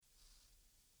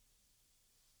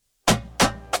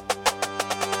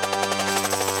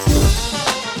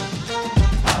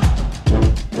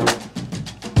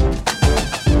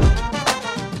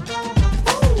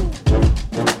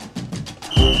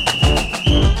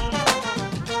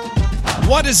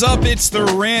What is up? It's The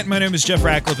Rant. My name is Jeff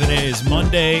Ratcliffe, and it is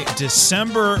Monday,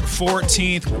 December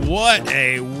 14th. What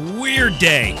a weird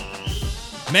day.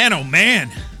 Man, oh man.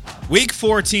 Week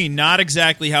 14, not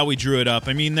exactly how we drew it up.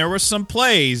 I mean, there were some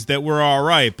plays that were all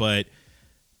right, but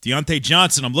Deontay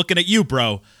Johnson, I'm looking at you,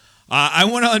 bro. I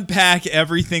want to unpack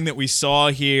everything that we saw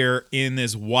here in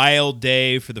this wild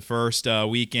day for the first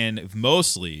weekend of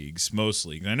most leagues.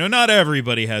 I know not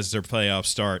everybody has their playoff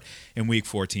start in Week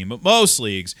 14, but most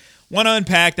leagues. Want to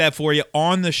unpack that for you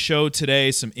on the show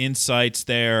today. Some insights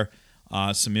there,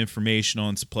 some information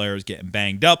on some players getting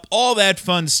banged up, all that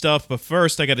fun stuff. But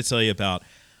first, I got to tell you about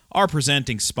our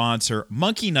presenting sponsor,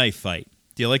 Monkey Knife Fight.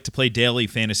 Do you like to play daily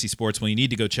fantasy sports? Well, you need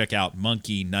to go check out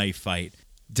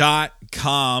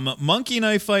monkeyknifefight.com.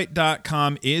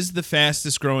 monkeyknifefight.com is the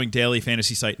fastest growing daily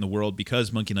fantasy site in the world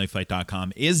because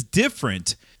monkeyknifefight.com is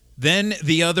different than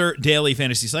the other daily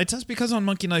fantasy sites. That's because on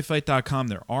monkeyknifefight.com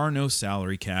there are no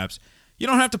salary caps. You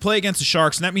don't have to play against the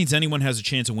Sharks, and that means anyone has a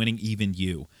chance of winning, even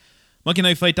you.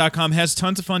 monkeyknifefight.com has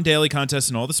tons of fun daily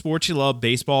contests in all the sports you love: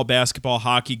 baseball, basketball,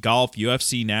 hockey, golf,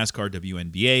 UFC, NASCAR,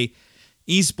 WNBA,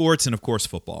 esports, and of course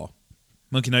football.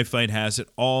 Monkey Knife Fight has it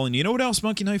all. And you know what else?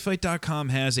 monkeyknifefight.com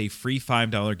has a free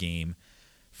 $5 game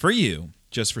for you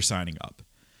just for signing up.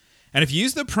 And if you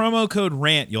use the promo code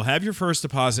RANT, you'll have your first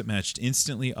deposit matched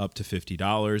instantly up to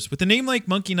 $50. With a name like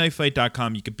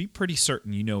monkeyknifefight.com, you can be pretty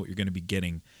certain you know what you're going to be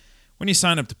getting when you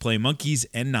sign up to play monkeys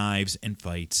and knives and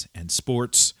fights and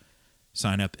sports.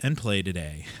 Sign up and play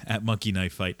today at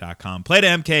monkeyknifefight.com. Play to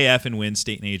MKF and win.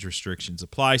 State and age restrictions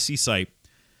apply. See site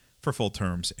for full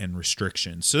terms and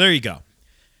restrictions. So there you go.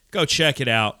 Go check it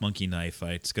out, Monkey Knife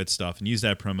Fight. It's good stuff. And use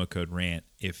that promo code RANT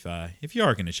if you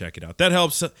are going to check it out. That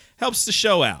helps the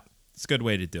show out. It's a good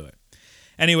way to do it.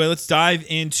 Anyway, let's dive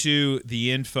into the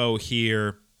info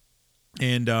here.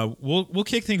 And we'll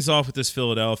kick things off with this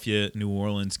Philadelphia-New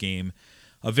Orleans game.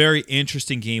 A very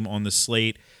interesting game on the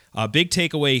slate. Big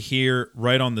takeaway here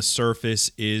right on the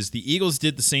surface is the Eagles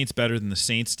did the Saints better than the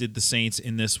Saints did the Saints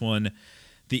in this one.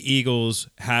 The Eagles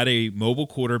had a mobile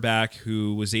quarterback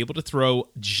who was able to throw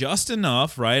just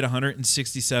enough, right?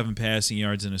 167 passing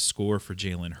yards and a score for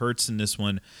Jalen Hurts in this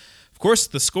one. Of course,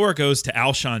 the score goes to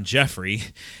Alshon Jeffrey.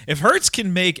 If Hurts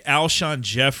can make Alshon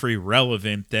Jeffrey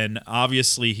relevant, then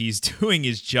obviously he's doing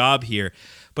his job here.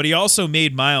 But he also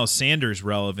made Miles Sanders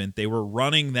relevant. They were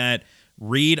running that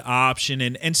read option.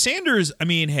 And Sanders, I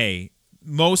mean, hey,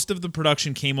 most of the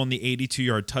production came on the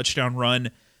 82-yard touchdown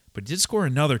run, but did score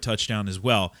another touchdown as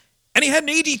well. And he had an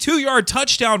 82-yard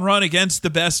touchdown run against the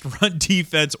best run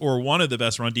defense, or one of the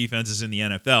best run defenses in the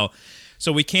NFL.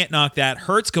 So we can't knock that.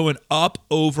 Hurts going up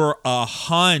over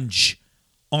 100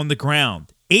 on the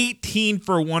ground. 18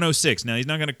 for 106. Now, he's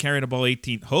not going to carry the ball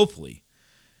 18, hopefully.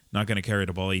 Not going to carry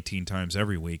the ball 18 times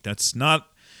every week. That's not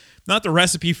the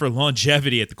recipe for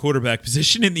longevity at the quarterback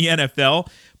position in the NFL.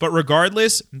 But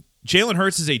regardless, Jalen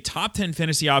Hurts is a top 10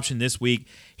 fantasy option this week.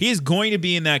 He is going to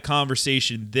be in that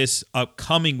conversation this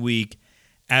upcoming week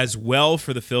as well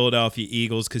for the Philadelphia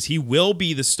Eagles because he will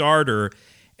be the starter.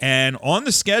 And on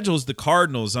the schedules, the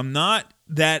Cardinals, I'm not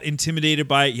that intimidated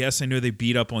by it. Yes, I know they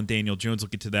beat up on Daniel Jones. We'll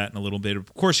get to that in a little bit.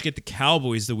 Of course, you get the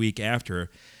Cowboys the week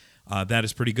after. That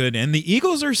is pretty good. And the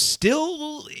Eagles are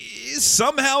still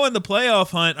somehow in the playoff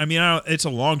hunt. I mean, it's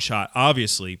a long shot,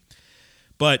 obviously.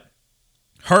 But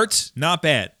Hurts, not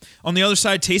bad. On the other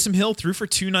side, Taysom Hill threw for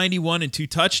 291 and 2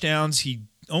 touchdowns. He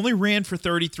only ran for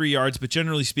 33 yards, but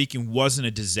generally speaking, wasn't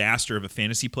a disaster of a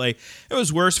fantasy play. It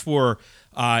was worse for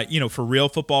real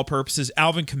football purposes.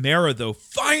 Alvin Kamara, though,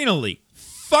 finally,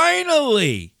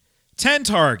 10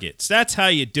 targets. That's how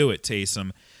you do it,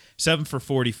 Taysom. 7 for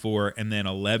 44, and then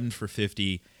 11 for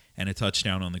 50, and a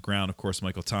touchdown on the ground. Of course,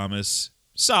 Michael Thomas,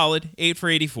 solid, 8 for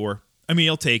 84. I mean,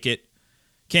 you'll take it.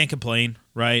 Can't complain,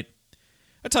 right?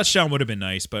 A touchdown would have been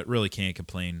nice, but really can't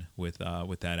complain with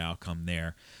that outcome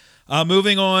there.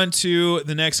 Moving on to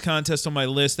the next contest on my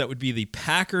list, that would be the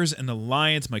Packers and the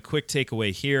Lions. My quick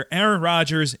takeaway here, Aaron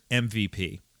Rodgers,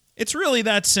 MVP. It's really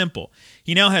that simple.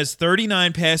 He now has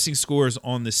 39 passing scores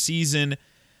on the season.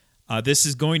 This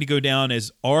is going to go down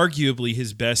as arguably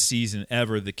his best season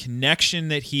ever. The connection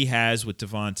that he has with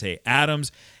Davante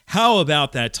Adams. How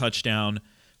about that touchdown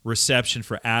reception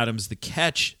for Adams? The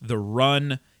catch, the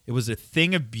run. It was a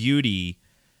thing of beauty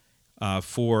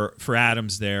for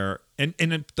Adams there.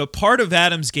 And the part of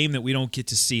Adams' game that we don't get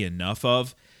to see enough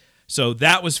of. So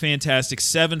that was fantastic.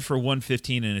 7 for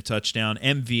 115 and a touchdown.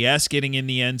 MVS getting in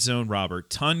the end zone. Robert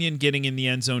Tonyan getting in the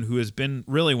end zone, who has been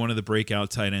really one of the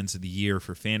breakout tight ends of the year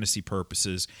for fantasy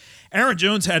purposes. Aaron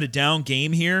Jones had a down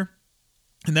game here,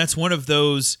 and that's one of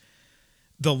those.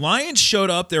 The Lions showed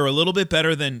up. They were a little bit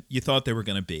better than you thought they were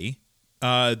going to be.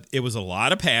 It was a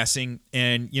lot of passing,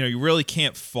 and you really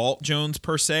can't fault Jones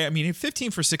per se. I mean,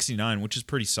 15 for 69, which is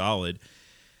pretty solid.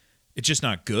 It's just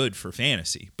not good for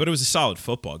fantasy, but it was a solid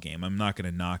football game. I'm not going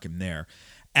to knock him there.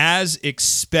 As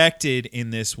expected in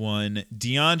this one,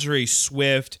 DeAndre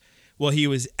Swift, well, he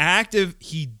was active.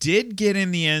 He did get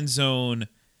in the end zone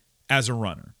as a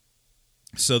runner.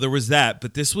 So there was that,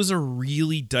 but this was a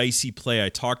really dicey play. I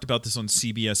talked about this on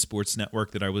CBS Sports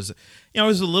Network that I was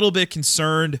a little bit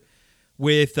concerned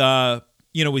with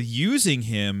with using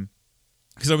him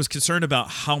because I was concerned about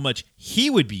how much he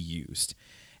would be used.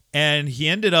 And he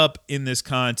ended up in this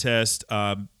contest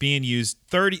being used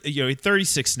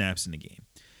 36 snaps in the game.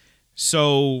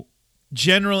 So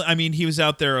generally, I mean, he was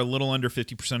out there a little under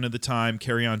 50% of the time.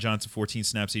 Kerryon Johnson 14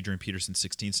 snaps, Adrian Peterson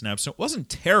 16 snaps. So it wasn't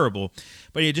terrible,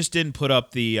 but he just didn't put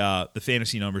up the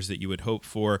fantasy numbers that you would hope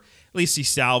for. At least he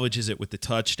salvages it with the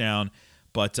touchdown.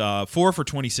 But 4 for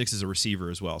 26 as a receiver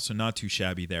as well, so not too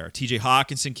shabby there. TJ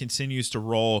Hawkinson continues to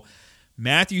roll.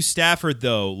 Matthew Stafford,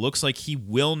 though, looks like he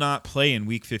will not play in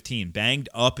Week 15. Banged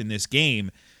up in this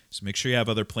game, so make sure you have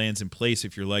other plans in place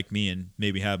if you're like me and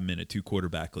maybe have him in a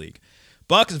 2-quarterback league.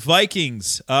 Bucs,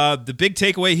 Vikings, the big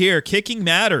takeaway here, kicking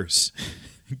matters.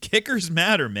 Kickers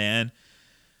matter, man.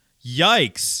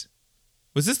 Yikes.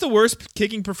 Was this the worst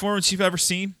kicking performance you've ever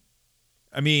seen?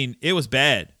 I mean, it was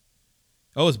bad.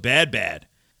 Oh, it was bad.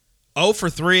 0 for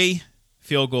 3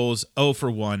 field goals, 0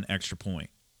 for 1 extra point.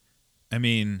 I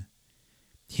mean,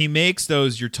 he makes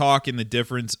those, you're talking the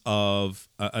difference of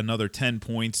another 10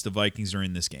 points the Vikings are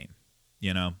in this game,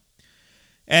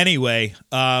 Anyway,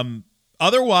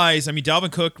 otherwise, I mean,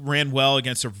 Dalvin Cook ran well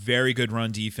against a very good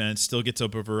run defense, still gets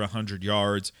up over 100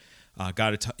 yards,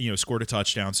 scored a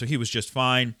touchdown, so he was just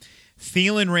fine.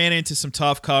 Thielen ran into some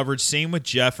tough coverage. Same with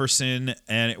Jefferson,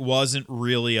 and it wasn't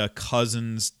really a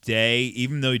Cousins day,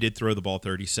 even though he did throw the ball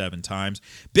 37 times.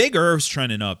 Big Irv's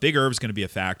trending up. Big Irv's going to be a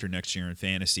factor next year in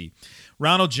fantasy.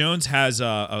 Ronald Jones has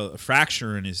a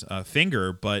fracture in his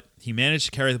finger, but he managed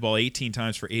to carry the ball 18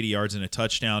 times for 80 yards and a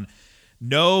touchdown.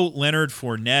 No Leonard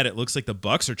Fournette. It looks like the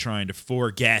Bucs are trying to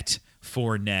forget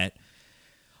Fournette.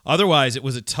 Otherwise, it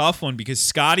was a tough one because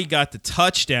Scotty got the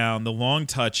touchdown, the long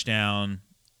touchdown,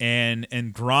 and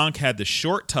Gronk had the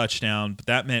short touchdown, but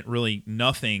that meant really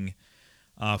nothing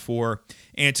for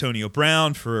Antonio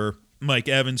Brown, for Mike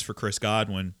Evans, for Chris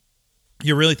Godwin.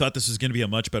 You really thought this was going to be a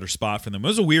much better spot for them. It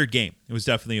was a weird game. It was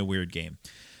definitely a weird game.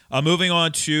 Moving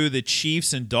on to the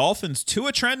Chiefs and Dolphins.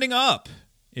 Tua trending up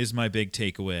is my big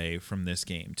takeaway from this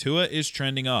game. Tua is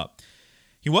trending up.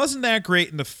 He wasn't that great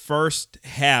in the first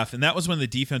half, and that was when the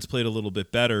defense played a little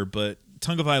bit better, but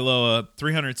Tagovailoa,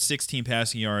 316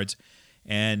 passing yards,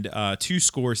 and 2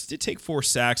 scores. Did take 4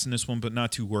 sacks in this one, but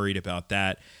not too worried about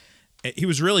that. He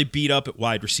was really beat up at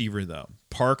wide receiver, though.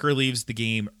 Parker leaves the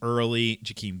game early.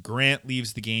 Jakeem Grant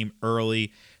leaves the game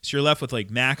early. So you're left with like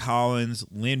Mac Hollins,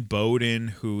 Lynn Bowden,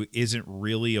 who isn't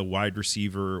really a wide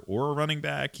receiver or a running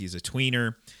back. He's a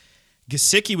tweener.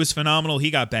 Gesicki was phenomenal. He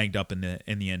got banged up in the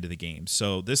end of the game.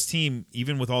 So this team,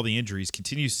 even with all the injuries,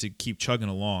 continues to keep chugging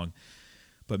along.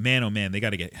 But man, oh man, they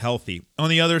got to get healthy. On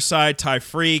the other side, Ty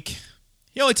Freak,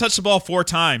 he only touched the ball 4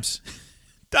 times.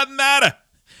 Doesn't matter.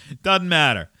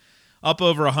 Up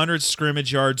over 100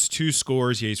 scrimmage yards, 2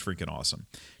 scores. Yeah, he's freaking awesome.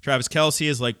 Travis Kelce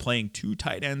is like playing 2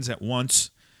 tight ends at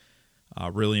once.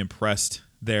 Really impressed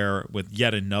there with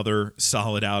yet another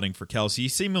solid outing for Kelce. He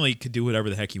seemingly could do whatever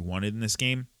the heck he wanted in this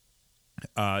game.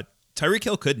 Tyreek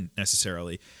Hill couldn't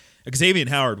necessarily. Xavier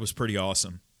Howard was pretty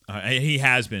awesome. He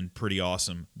has been pretty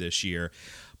awesome this year.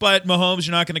 But Mahomes,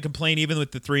 you're not going to complain even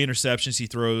with the 3 interceptions he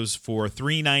throws for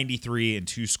 393 and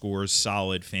 2 scores.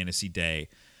 Solid fantasy day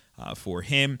for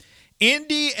him.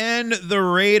 Indy and the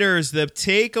Raiders, the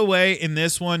takeaway in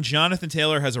this one, Jonathan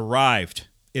Taylor has arrived.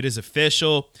 It is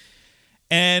official.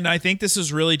 And I think this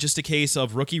is really just a case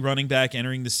of rookie running back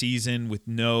entering the season with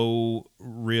no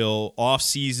real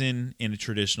offseason in a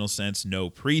traditional sense, no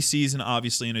preseason,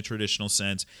 obviously, in a traditional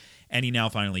sense, and he now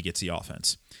finally gets the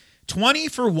offense. 20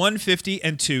 for 150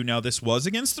 and 2. Now, this was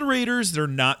against the Raiders. They're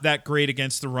not that great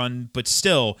against the run, but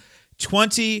still,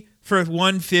 20 for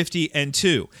 150 and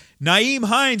 2. Nyheim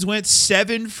Hines went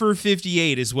 7 for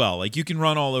 58 as well. Like, you can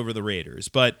run all over the Raiders.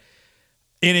 But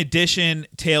in addition,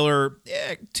 Taylor,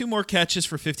 2 more catches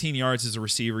for 15 yards as a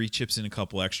receiver. He chips in a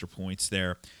couple extra points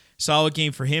there. Solid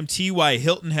game for him. T.Y.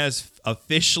 Hilton has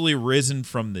officially risen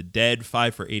from the dead,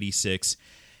 5 for 86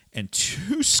 and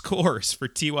 2 scores for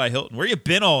T.Y. Hilton. Where you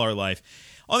been all our life?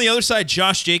 On the other side,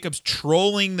 Josh Jacobs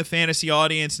trolling the fantasy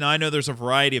audience. Now, I know there's a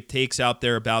variety of takes out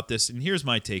there about this, and here's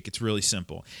my take. It's really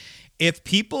simple. If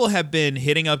people have been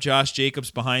hitting up Josh Jacobs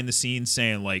behind the scenes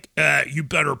saying, like, you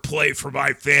better play for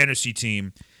my fantasy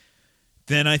team,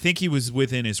 then I think he was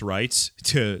within his rights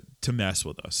to mess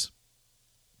with us.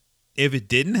 If it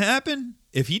didn't happen,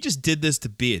 if he just did this to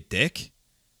be a dick,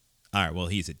 all right, well,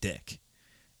 he's a dick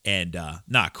and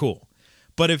not cool.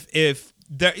 But if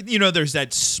there, there's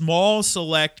that small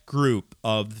select group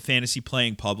of the fantasy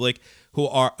playing public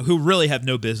who really have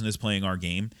no business playing our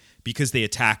game because they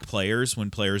attack players when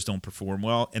players don't perform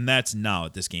well, and that's not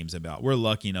what this game's about. We're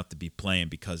lucky enough to be playing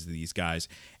because of these guys,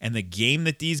 and the game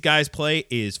that these guys play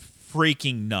is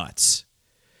freaking nuts.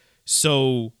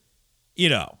 So,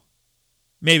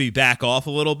 maybe back off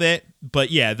a little bit,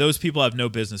 but yeah, those people have no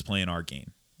business playing our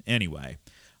game. Anyway,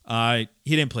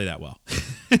 he didn't play that well.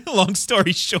 Long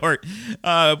story short,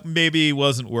 maybe it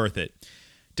wasn't worth it.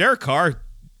 Derek Carr,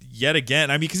 yet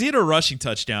again, because he had a rushing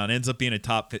touchdown, ends up being a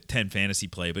top 10 fantasy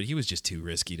play, but he was just too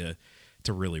risky to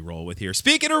really roll with here.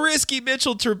 Speaking of risky,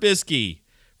 Mitchell Trubisky.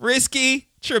 Risky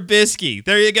Trubisky.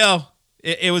 There you go.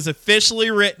 It was officially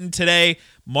written today.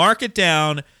 Mark it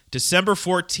down. December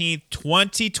 14th,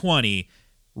 2020.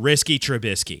 Risky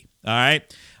Trubisky. All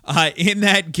right. In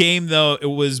that game, though, it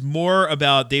was more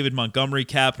about David Montgomery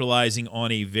capitalizing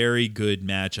on a very good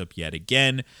matchup yet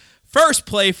again. First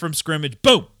play from scrimmage,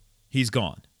 boom, he's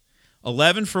gone.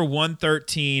 11 for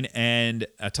 113 and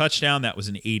a touchdown. That was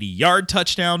an 80-yard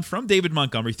touchdown from David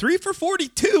Montgomery. 3 for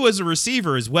 42 as a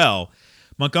receiver as well.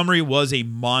 Montgomery was a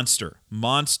monster.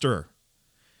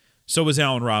 So was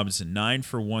Allen Robinson. 9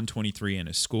 for 123 and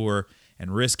a score.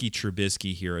 And risky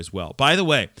Trubisky here as well. By the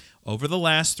way, over the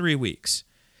last 3 weeks,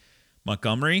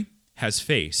 Montgomery has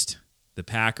faced the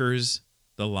Packers,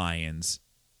 the Lions,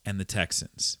 and the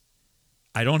Texans.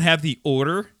 I don't have the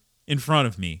order in front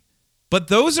of me, but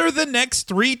those are the next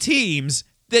 3 teams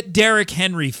that Derrick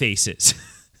Henry faces.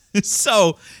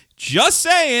 So, just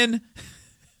saying,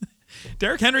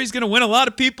 Derrick Henry's going to win a lot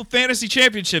of people fantasy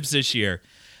championships this year.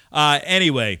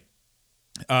 Anyway,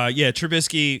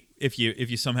 Trubisky, if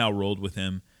you somehow rolled with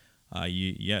him,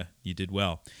 you did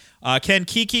well. Can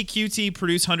Keke Coutee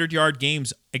produce 100-yard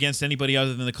games against anybody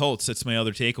other than the Colts? That's my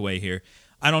other takeaway here.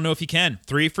 I don't know if he can.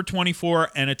 3 for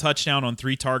 24 and a touchdown on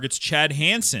 3 targets. Chad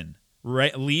Hansen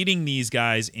leading these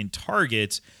guys in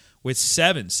targets with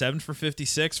 7 for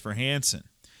 56 for Hansen.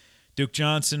 Duke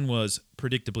Johnson was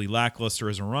predictably lackluster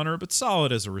as a runner, but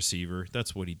solid as a receiver.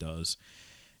 That's what he does.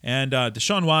 And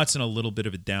Deshaun Watson, a little bit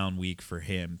of a down week for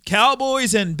him.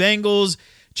 Cowboys and Bengals.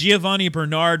 Giovanni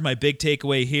Bernard, my big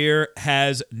takeaway here,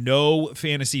 has no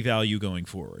fantasy value going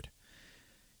forward.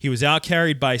 He was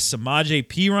outcarried by Samaje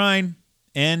Perine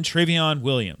and Trevion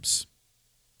Williams.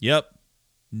 Yep,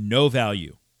 no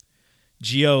value.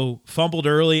 Gio fumbled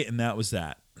early, and that was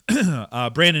that.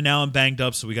 Brandon Allen banged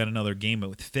up, so we got another game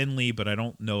with Finley, but I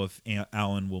don't know if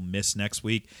Allen will miss next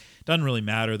week. Doesn't really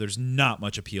matter. There's not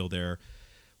much appeal there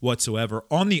whatsoever.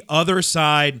 On the other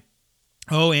side,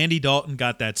 Andy Dalton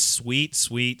got that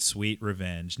sweet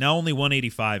revenge. Now only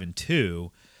 185 and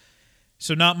 2.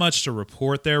 So not much to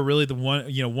report there. Really, the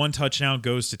one touchdown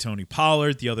goes to Tony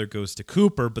Pollard, the other goes to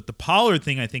Cooper, but the Pollard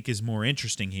thing I think is more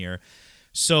interesting here.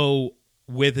 So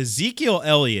with Ezekiel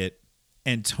Elliott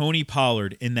and Tony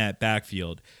Pollard in that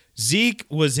backfield, Zeke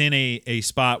was in a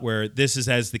spot where this is,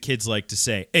 as the kids like to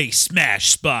say, a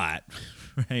smash spot.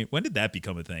 Right? When did that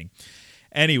become a thing?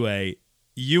 Anyway,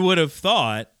 you would have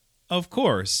thought, of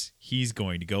course, he's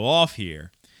going to go off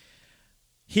here.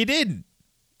 He didn't.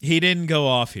 He didn't go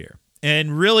off here.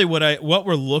 And really what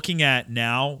we're looking at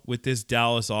now with this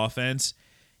Dallas offense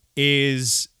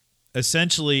is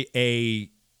essentially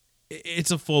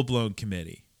it's a full-blown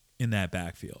committee in that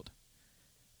backfield.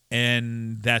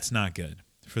 And that's not good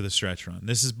for the stretch run.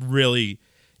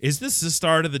 Is this the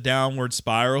start of the downward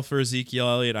spiral for Ezekiel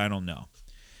Elliott? I don't know.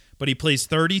 But he plays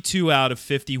 32 out of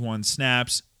 51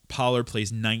 snaps. Pollard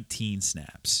plays 19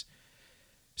 snaps.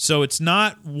 So it's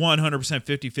not 100%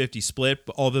 50-50 split,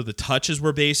 although the touches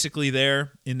were basically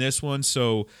there in this one.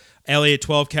 So Elliott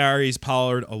 12 carries,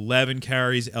 Pollard 11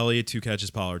 carries, Elliott 2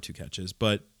 catches, Pollard 2 catches.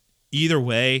 But either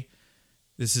way,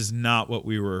 this is not what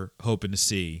we were hoping to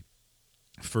see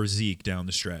for Zeke down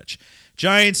the stretch.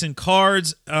 Giants and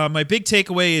Cards, my big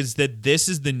takeaway is that this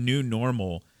is the new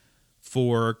normal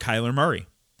for Kyler Murray.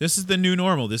 This is the new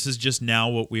normal. This is just now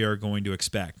what we are going to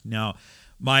expect. Now,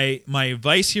 my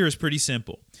advice here is pretty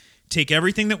simple. Take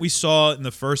everything that we saw in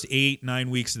the first 8-9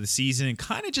 weeks of the season and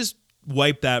kind of just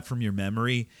wipe that from your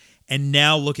memory, and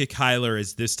now look at Kyler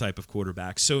as this type of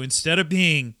quarterback. So instead of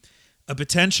being a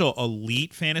potential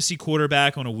elite fantasy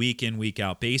quarterback on a week-in,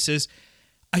 week-out basis,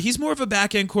 he's more of a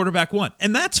back-end quarterback one,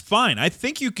 and that's fine. I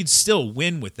think you could still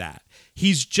win with that.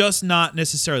 He's just not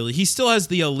necessarily – he still has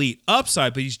the elite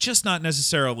upside, but he's just not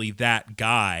necessarily that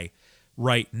guy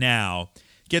right now.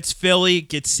 Gets Philly,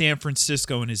 gets San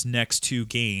Francisco in his next 2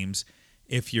 games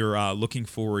if you're looking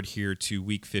forward here to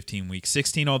Week 15, Week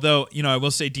 16. Although, I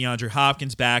will say DeAndre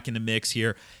Hopkins back in the mix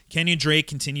here. Kenyon Drake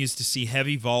continues to see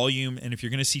heavy volume, and if you're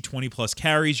going to see 20-plus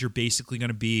carries, you're basically going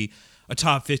to be a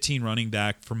top 15 running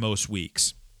back for most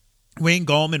weeks. Wayne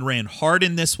Gallman ran hard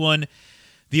in this one.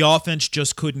 The offense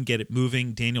just couldn't get it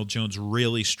moving. Daniel Jones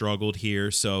really struggled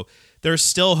here, so there's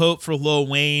still hope for Lil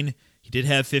Wayne. He did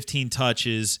have 15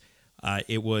 touches.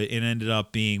 It ended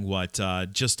up being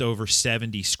just over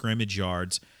 70 scrimmage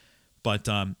yards, but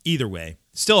either way,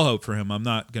 still hope for him. I'm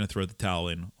not going to throw the towel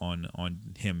in on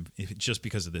him just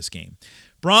because of this game.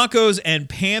 Broncos and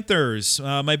Panthers.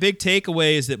 My big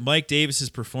takeaway is that Mike Davis's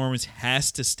performance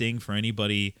has to sting for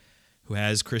anybody who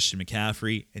has Christian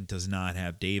McCaffrey and does not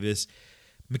have Davis.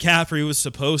 McCaffrey was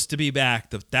supposed to be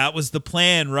back. That was the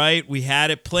plan, right? We had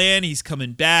it planned. He's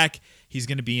coming back. He's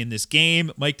going to be in this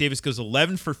game. Mike Davis goes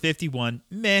 11 for 51.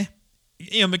 Meh.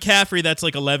 McCaffrey, that's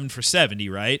like 11 for 70,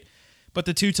 right? But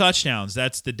the 2 touchdowns,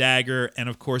 that's the dagger. And,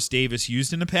 of course, Davis,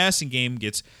 used in the passing game,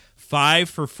 gets 5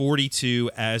 for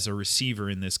 42 as a receiver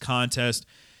in this contest.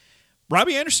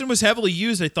 Robbie Anderson was heavily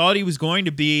used. I thought he was going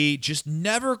to be, just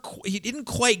never, he didn't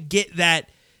quite get that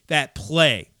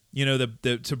play.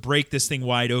 To break this thing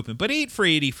wide open. But 8 for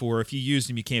 84, if you used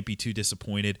him, you can't be too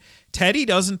disappointed. Teddy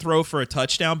doesn't throw for a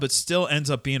touchdown, but still ends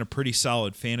up being a pretty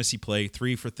solid fantasy play.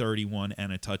 3 for 31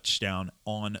 and a touchdown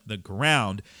on the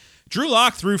ground. Drew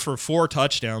Lock threw for 4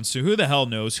 touchdowns, so who the hell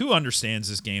knows? Who understands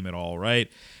this game at all,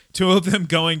 right? 2 of them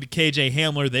going to KJ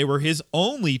Hamler. They were his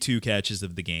only 2 catches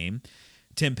of the game.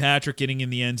 Tim Patrick getting in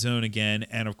the end zone again.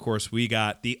 And, of course, we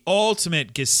got the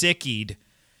ultimate Gesickied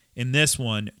in this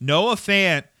one. Noah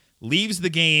Fant leaves the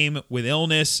game with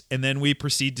illness, and then we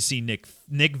proceed to see Nick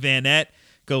Vanette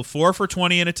go 4 for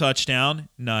 20 and a touchdown.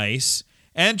 Nice.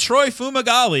 And Troy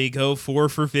Fumagalli go 4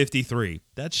 for 53.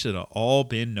 That should have all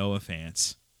been Noah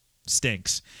Fant's.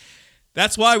 Stinks.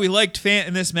 That's why we liked Fant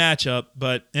in this matchup.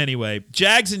 But anyway,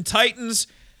 Jags and Titans.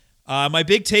 My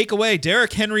big takeaway,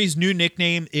 Derrick Henry's new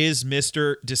nickname is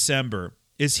Mr. December.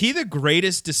 Is he the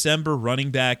greatest December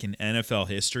running back in NFL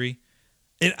history?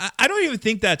 And I don't even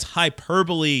think that's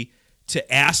hyperbole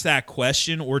to ask that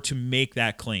question or to make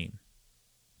that claim.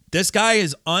 This guy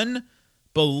is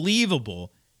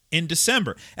unbelievable in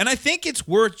December. And I think it's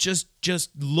worth just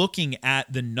looking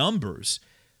at the numbers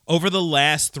over the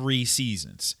last 3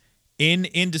 seasons in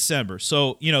December.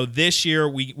 So, this year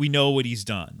we know what he's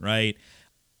done, right?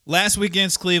 Last week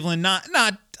against Cleveland, not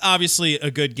obviously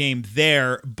a good game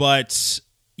there, but,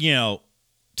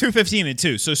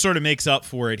 215-2, so sort of makes up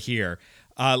for it here.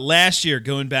 Last year,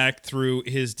 going back through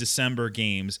his December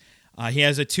games, he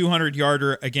has a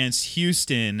 200-yarder against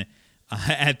Houston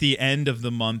at the end of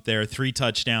the month there, 3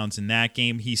 touchdowns in that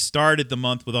game. He started the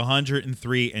month with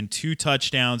 103 and 2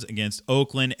 touchdowns against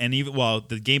Oakland, and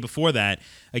the game before that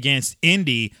against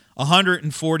Indy,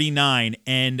 149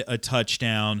 and a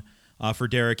touchdown for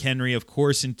Derrick Henry. Of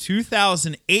course, in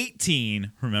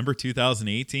 2018, remember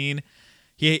 2018?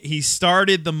 He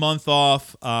started the month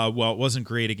off, it wasn't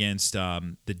great against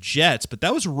the Jets, but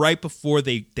that was right before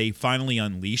they finally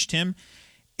unleashed him.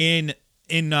 In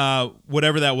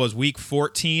whatever that was, week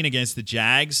 14 against the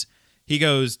Jags, he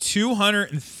goes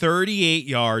 238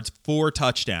 yards, 4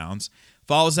 touchdowns,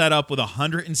 follows that up with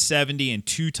 170 and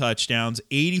 2 touchdowns,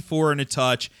 84 and a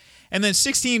touch, and then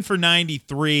 16 for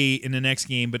 93 in the next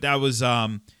game, but that was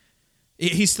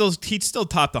he still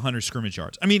topped the 100 scrimmage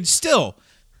yards. I mean, still,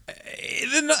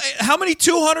 how many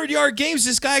 200-yard games is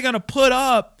this guy going to put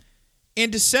up in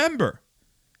December?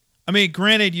 I mean,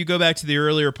 granted, you go back to the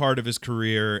earlier part of his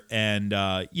career, and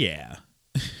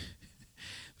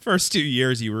first 2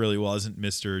 years he really wasn't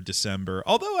Mr. December.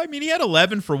 Although, I mean, he had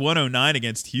 11 for 109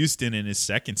 against Houston in his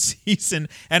second season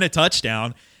and a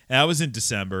touchdown. That was in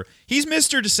December. He's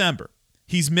Mr. December.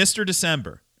 He's Mr.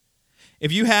 December.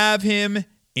 If you have him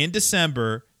in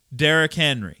December, Derrick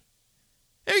Henry.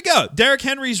 There you go. Derrick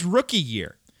Henry's rookie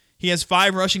year. He has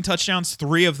 5 rushing touchdowns.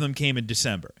 3 of them came in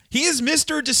December. He is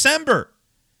Mr. December.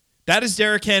 That is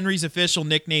Derrick Henry's official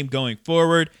nickname going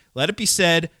forward. Let it be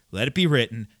said. Let it be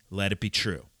written. Let it be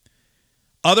true.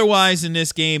 Otherwise, in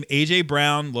this game, A.J.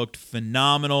 Brown looked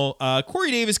phenomenal.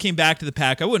 Corey Davis came back to the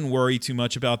pack. I wouldn't worry too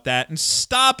much about that. And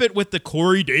stop it with the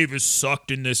Corey Davis sucked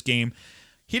in this game.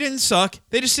 He didn't suck.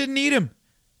 They just didn't need him.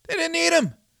 They didn't need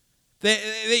him.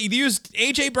 They used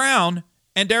A.J. Brown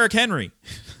and Derrick Henry.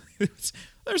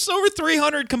 There's over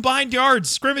 300 combined yards,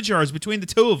 scrimmage yards between the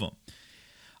two of them.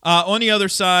 On the other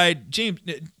side,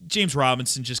 James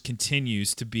Robinson just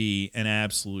continues to be an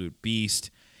absolute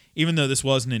beast. Even though this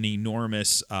wasn't an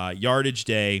enormous yardage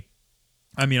day,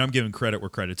 I mean, I'm giving credit where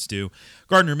credit's due.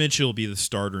 Gardner Minshew will be the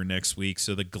starter next week,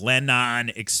 so the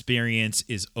Glennon experience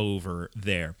is over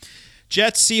there.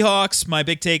 Jets, Seahawks, my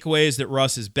big takeaway is that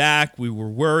Russ is back. We were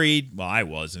worried. Well, I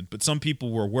wasn't, but some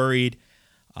people were worried.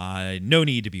 No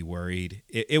need to be worried.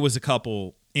 It was a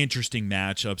couple interesting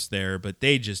matchups there, but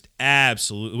they just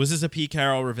absolutely... Was this a Pete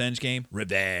Carroll revenge game?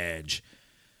 Revenge.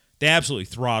 They absolutely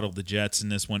throttled the Jets in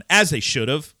this one, as they should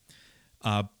have.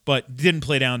 But didn't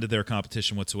play down to their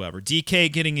competition whatsoever.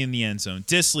 DK getting in the end zone.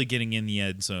 Disley getting in the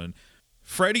end zone.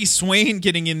 Freddie Swain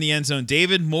getting in the end zone.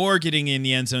 David Moore getting in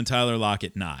the end zone. Tyler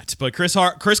Lockett not. But Chris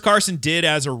Carson did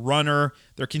as a runner.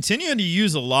 They're continuing to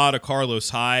use a lot of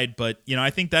Carlos Hyde, but I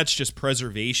think that's just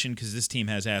preservation because this team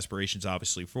has aspirations,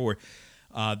 obviously, for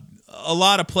a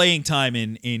lot of playing time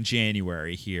in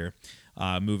January here,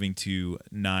 moving to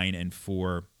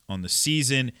 9-4 on the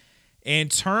season. In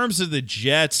terms of the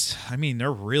Jets, I mean,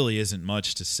 there really isn't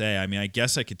much to say. I mean, I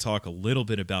guess I could talk a little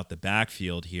bit about the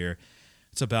backfield here.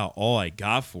 It's about all I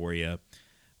got for you.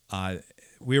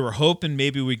 We were hoping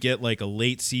maybe we'd get like a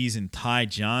late season Ty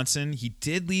Johnson. He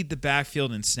did lead the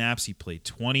backfield in snaps. He played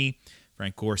 20.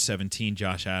 Frank Gore, 17.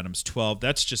 Josh Adams, 12.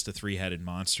 That's just a three-headed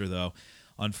monster, though,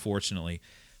 unfortunately.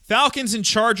 Falcons and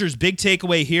Chargers, big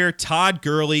takeaway here. Todd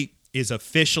Gurley is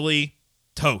officially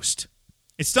toast.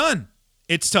 It's done.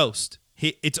 It's toast.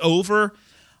 It's over.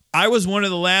 I was one of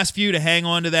the last few to hang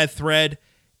on to that thread.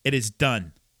 It is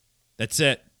done. That's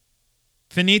it.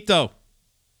 Finito.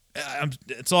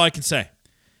 That's all I can say.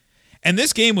 And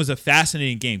this game was a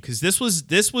fascinating game because this was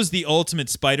the ultimate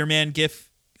Spider-Man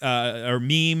gif or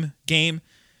meme game.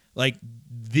 Like,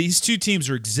 these two teams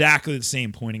are exactly the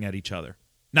same, pointing at each other.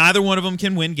 Neither one of them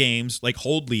can win games, like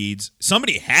hold leads.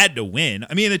 Somebody had to win.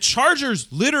 I mean, the Chargers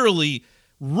literally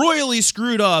royally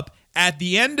screwed up at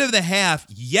the end of the half,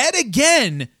 yet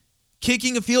again,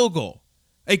 kicking a field goal.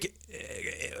 Like,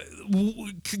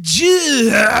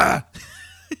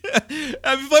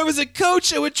 if I was a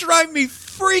coach, it would drive me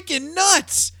freaking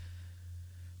nuts.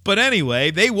 But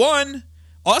anyway, they won.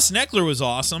 Austin Eckler was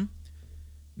awesome.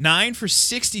 9 for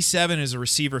 67 as a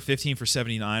receiver, 15 for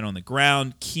 79 on the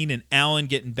ground. Keenan Allen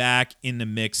getting back in the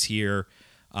mix here.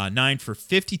 9 for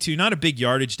 52. Not a big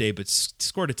yardage day, but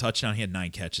scored a touchdown. He had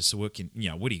 9 catches. So what are you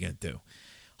going to do?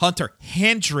 Hunter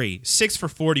Henry, 6 for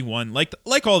 41. Like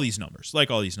all these numbers.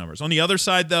 On the other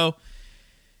side, though,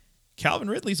 Calvin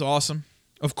Ridley's awesome.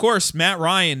 Of course, Matt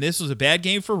Ryan. This was a bad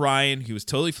game for Ryan. He was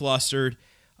totally flustered.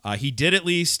 He did at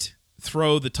least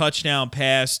throw the touchdown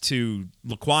pass to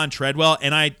Laquan Treadwell.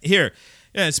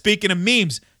 And speaking of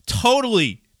memes,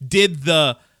 totally did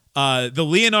the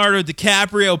Leonardo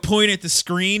DiCaprio point at the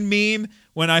screen meme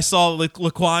when I saw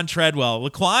Laquan Treadwell.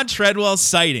 Laquan Treadwell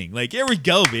sighting. Like, here we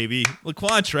go, baby.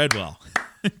 Laquan Treadwell.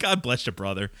 God bless you,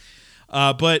 brother.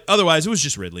 But otherwise, it was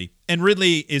just Ridley. And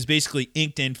Ridley is basically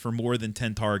inked in for more than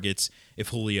 10 targets if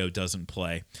Julio doesn't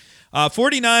play.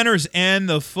 49ers and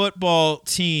the football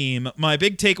team. My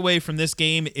big takeaway from this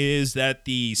game is that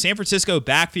the San Francisco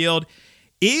backfield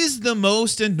is the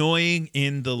most annoying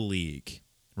in the league.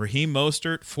 Raheem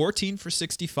Mostert, 14 for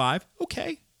 65.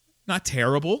 Okay, not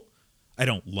terrible. I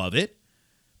don't love it.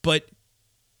 But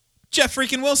Jeff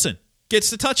freaking Wilson gets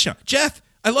the touchdown. Jeff,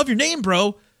 I love your name,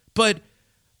 bro, but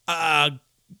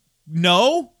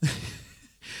no.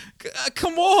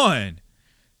 Come on.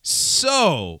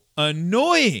 So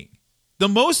annoying. The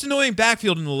most annoying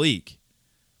backfield in the league.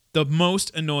 The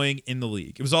most annoying in the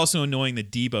league. It was also annoying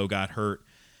that Debo got hurt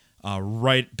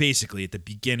right basically at the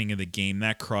beginning of the game.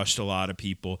 That crushed a lot of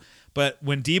people. But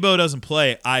when Debo doesn't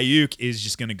play, Ayuk is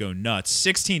just going to go nuts.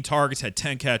 16 targets, had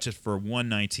 10 catches for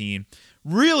 119.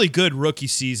 Really good rookie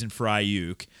season for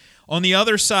Ayuk. On the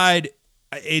other side,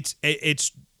 it's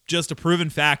just a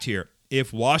proven fact here.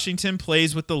 If Washington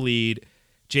plays with the lead,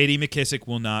 J.D. McKissic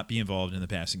will not be involved in the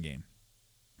passing game.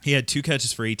 He had 2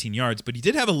 catches for 18 yards, but he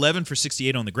did have 11 for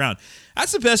 68 on the ground.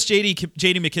 That's the best J.D.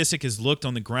 McKissic has looked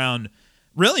on the ground,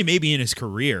 really maybe in his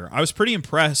career. I was pretty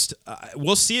impressed.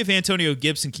 We'll see if Antonio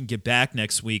Gibson can get back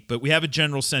next week, but we have a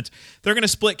general sense they're going to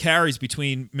split carries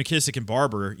between McKissic and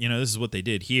Barber. This is what they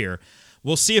did here.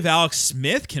 We'll see if Alex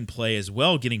Smith can play as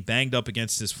well, getting banged up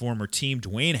against his former team.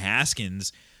 Dwayne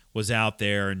Haskins was out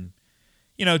there and,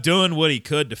 doing what he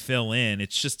could to fill in.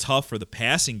 It's just tough for the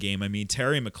passing game. I mean,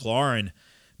 Terry McLaurin,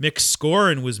 Mick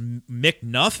Scorin was Mick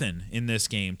Nothing in this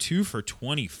game, 2 for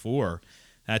 24.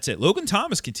 That's it. Logan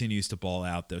Thomas continues to ball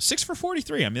out, though. 6 for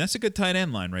 43. I mean, that's a good tight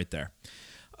end line right there.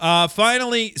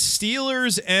 Finally,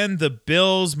 Steelers and the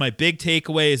Bills. My big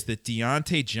takeaway is that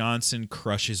Deontay Johnson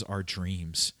crushes our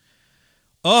dreams.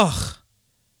 Ugh.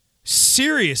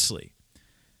 Seriously.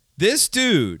 This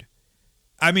dude,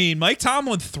 I mean, Mike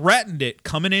Tomlin threatened it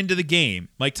coming into the game.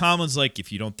 Mike Tomlin's like,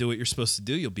 if you don't do what you're supposed to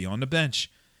do, you'll be on the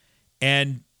bench.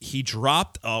 And he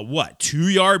dropped a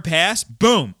 2-yard pass?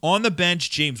 Boom, on the bench.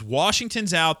 James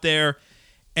Washington's out there.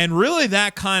 And really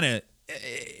that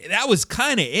was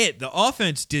kind of it. The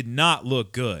offense did not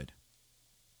look good.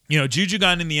 Juju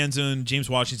got in the end zone. James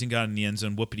Washington got in the end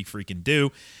zone. Whoopity freaking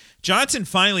do. Johnson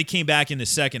finally came back in the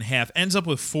second half, ends up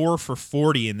with 4 for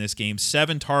 40 in this game,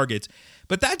 7 targets.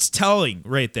 But that's telling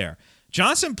right there.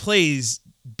 Johnson plays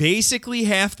basically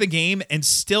half the game and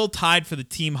still tied for the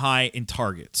team high in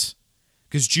targets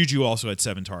because Juju also had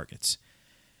 7 targets.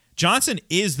 Johnson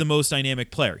is the most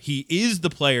dynamic player. He is the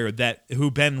player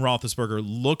who Ben Roethlisberger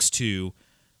looks to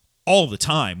all the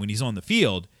time when he's on the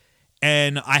field.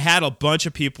 And I had a bunch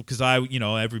of people because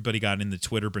everybody got in the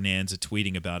Twitter bonanza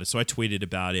tweeting about it. So I tweeted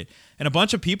about it. And a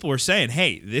bunch of people were saying,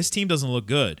 hey, this team doesn't look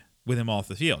good with him off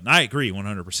the field. And I agree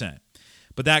 100%.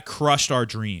 But that crushed our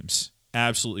dreams.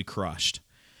 Absolutely crushed.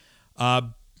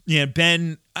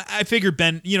 Ben, I figured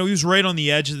Ben, he was right on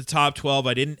the edge of the top 12.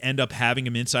 I didn't end up having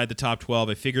him inside the top 12.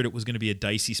 I figured it was going to be a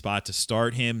dicey spot to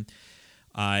start him.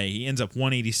 He ends up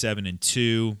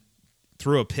 187-2.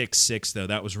 Threw a pick 6 though.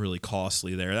 That was really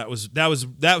costly there.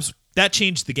 That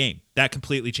changed the game. That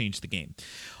completely changed the game.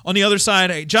 On the other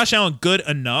side, Josh Allen, good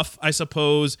enough, I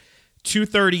suppose.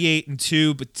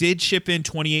 238-2, but did chip in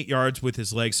 28 yards with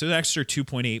his legs. So the extra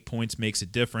 2.8 points makes a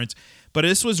difference. But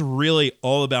this was really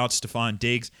all about Stephon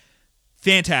Diggs.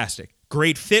 Fantastic.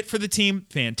 Great fit for the team.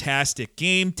 Fantastic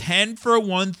game. 10 for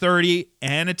 130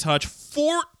 and a touch.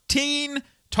 14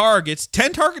 targets.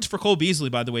 10 targets for Cole Beasley,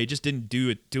 by the way. Just didn't do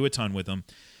a ton with him.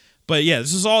 But yeah,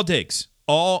 this is all Diggs.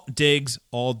 All Diggs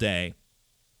all day.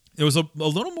 There was a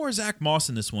little more Zach Moss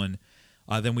in this one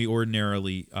than we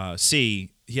ordinarily see.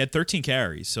 He had 13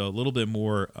 carries, so a little bit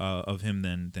more of him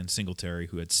than Singletary,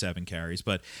 who had 7 carries.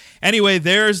 But anyway,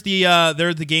 there are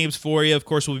the games for you. Of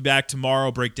course, we'll be back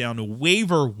tomorrow, break down the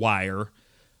waiver wire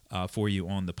for you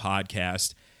on the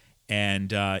podcast.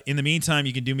 And in the meantime,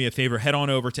 you can do me a favor. Head on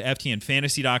over to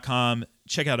ftnfantasy.com.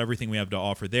 Check out everything we have to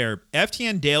offer there.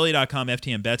 ftndaily.com,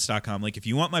 ftnbets.com. Like, if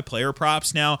you want my player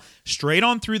props now, straight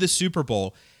on through the Super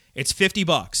Bowl, it's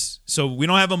 $50. So we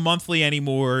don't have a monthly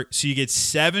anymore. So you get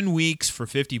 7 weeks for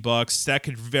 $50. That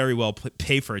could very well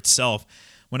pay for itself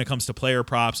when it comes to player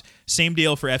props. Same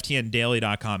deal for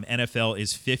ftndaily.com. NFL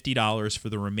is $50 for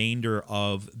the remainder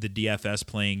of the DFS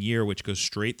playing year, which goes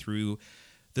straight through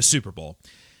the Super Bowl.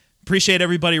 Appreciate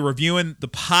everybody reviewing the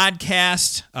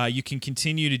podcast. You can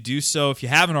continue to do so. If you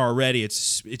haven't already,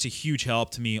 it's a huge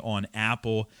help to me on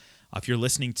Apple. If you're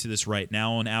listening to this right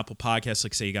now on Apple Podcasts,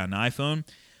 like say you got an iPhone,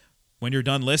 when you're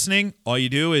done listening, all you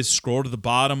do is scroll to the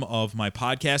bottom of my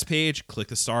podcast page, click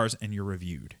the stars, and you're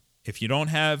reviewed. If you don't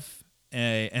have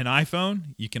an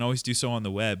iPhone, you can always do so on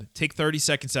the web. Take 30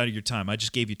 seconds out of your time. I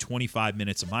just gave you 25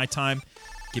 minutes of my time.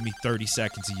 Give me 30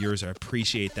 seconds of yours. I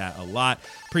appreciate that a lot.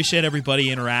 Appreciate everybody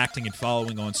interacting and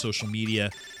following on social media.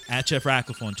 At Jeff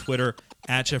Ratcliffe on Twitter,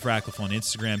 at Jeff Ratcliffe on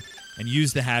Instagram, and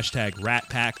use the hashtag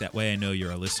RatPack. That way I know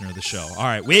you're a listener of the show. All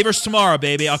right, waivers tomorrow,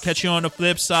 baby. I'll catch you on the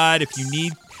flip side. If you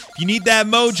need that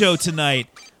mojo tonight,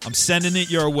 I'm sending it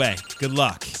your way. Good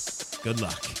luck. Good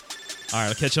luck. All right,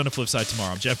 I'll catch you on the flip side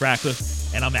tomorrow. I'm Jeff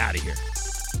Ratcliffe, and I'm out of here.